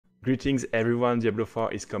Greetings everyone, Diablo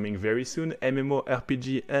 4 is coming very soon,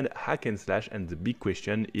 MMORPG and hack and slash, and the big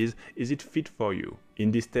question is it fit for you?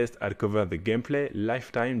 In this test I'll cover the gameplay,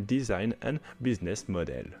 lifetime, design and business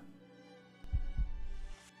model.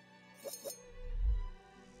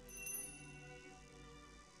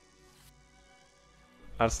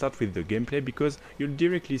 I'll start with the gameplay because you'll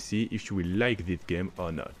directly see if you will like this game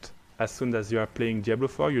or not. As soon as you are playing Diablo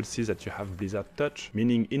 4, you'll see that you have Blizzard Touch,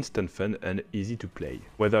 meaning instant fun and easy to play.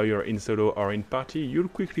 Whether you're in solo or in party, you'll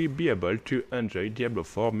quickly be able to enjoy Diablo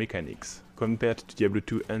 4 mechanics. Compared to Diablo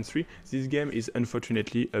 2 and 3, this game is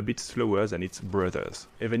unfortunately a bit slower than its brothers.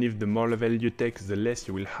 Even if the more level you take, the less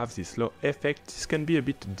you will have this slow effect, this can be a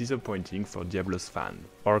bit disappointing for Diablo's fan.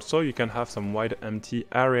 Also, you can have some wide empty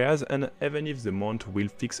areas, and even if the mount will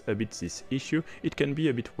fix a bit this issue, it can be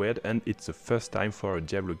a bit weird and it's the first time for a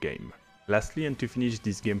Diablo game. Lastly, and to finish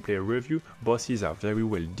this gameplay review, bosses are very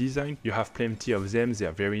well designed, you have plenty of them, they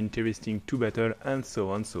are very interesting to battle and so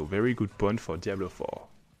on, so very good point for Diablo 4.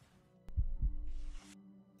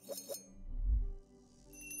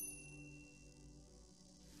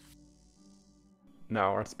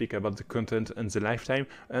 Now I'll speak about the content and the lifetime,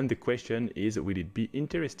 and the question is, will it be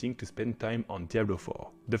interesting to spend time on Diablo 4?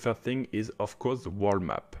 The first thing is of course the world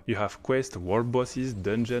map. You have quests, world bosses,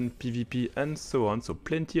 dungeon, PvP and so on, so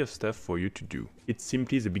plenty of stuff for you to do. It's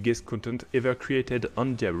simply the biggest content ever created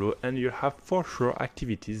on Diablo, and you have for sure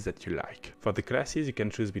activities that you like. For the classes you can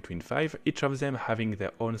choose between 5, each of them having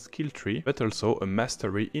their own skill tree, but also a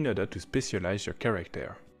mastery in order to specialize your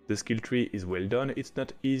character. The skill tree is well done, it's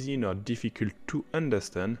not easy nor difficult to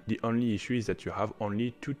understand, the only issue is that you have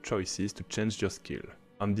only 2 choices to change your skill.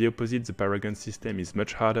 On the opposite, the Paragon system is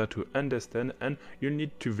much harder to understand and you'll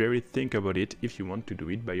need to very think about it if you want to do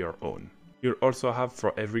it by your own. You'll also have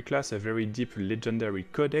for every class a very deep legendary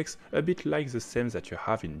codex, a bit like the same that you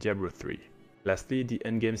have in Diablo 3. Lastly, the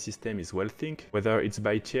endgame system is well think, whether it's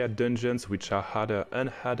by tier dungeons which are harder and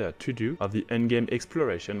harder to do, or the endgame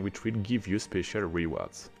exploration which will give you special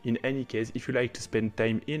rewards. In any case, if you like to spend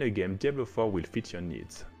time in a game, Diablo 4 will fit your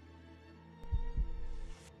needs.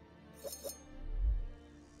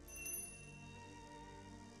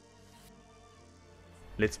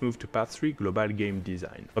 Let's move to part 3, global game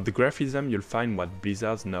design. For the graphism, you'll find what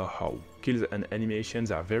Blizzard know how. Kills and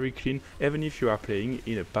animations are very clean, even if you are playing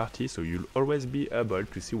in a party, so you'll always be able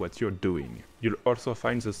to see what you're doing. You'll also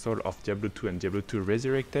find the soul of Diablo 2 and Diablo 2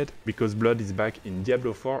 resurrected, because blood is back in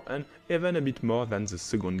Diablo 4 and even a bit more than the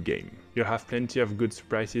second game. You'll have plenty of good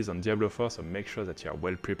surprises on Diablo 4, so make sure that you are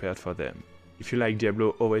well prepared for them. If you like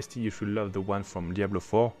Diablo OST, you should love the one from Diablo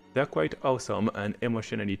 4. They're quite awesome and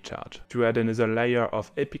emotionally charged. To add another layer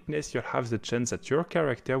of epicness, you'll have the chance that your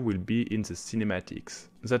character will be in the cinematics.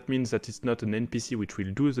 That means that it's not an NPC which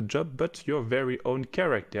will do the job, but your very own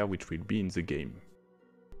character which will be in the game.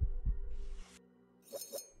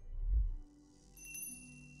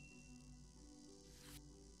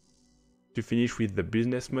 To finish with the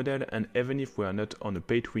business model, and even if we are not on a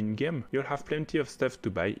pay-to-win game, you'll have plenty of stuff to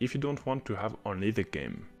buy if you don't want to have only the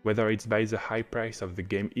game. Whether it's by the high price of the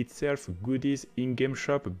game itself, goodies, in-game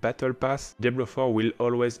shop, battle pass, Diablo 4 will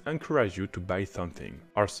always encourage you to buy something.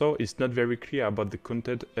 Also, it's not very clear about the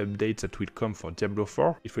content updates that will come for Diablo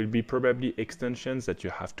 4. It will be probably extensions that you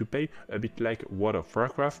have to pay, a bit like World of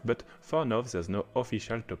Warcraft, but for now there's no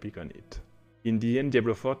official topic on it. In the end,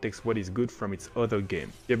 Diablo 4 takes what is good from its other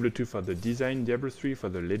game. Diablo 2 for the design, Diablo 3 for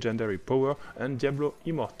the legendary power, and Diablo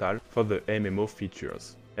Immortal for the MMO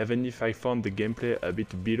features. Even if I found the gameplay a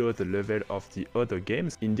bit below the level of the other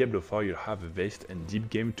games, in Diablo 4 you'll have a vast and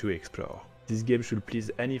deep game to explore. This game should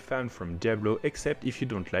please any fan from Diablo, except if you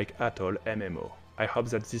don't like at all MMO. I hope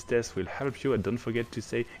that this test will help you, and don't forget to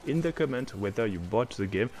say in the comment whether you bought the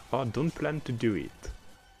game or don't plan to do it.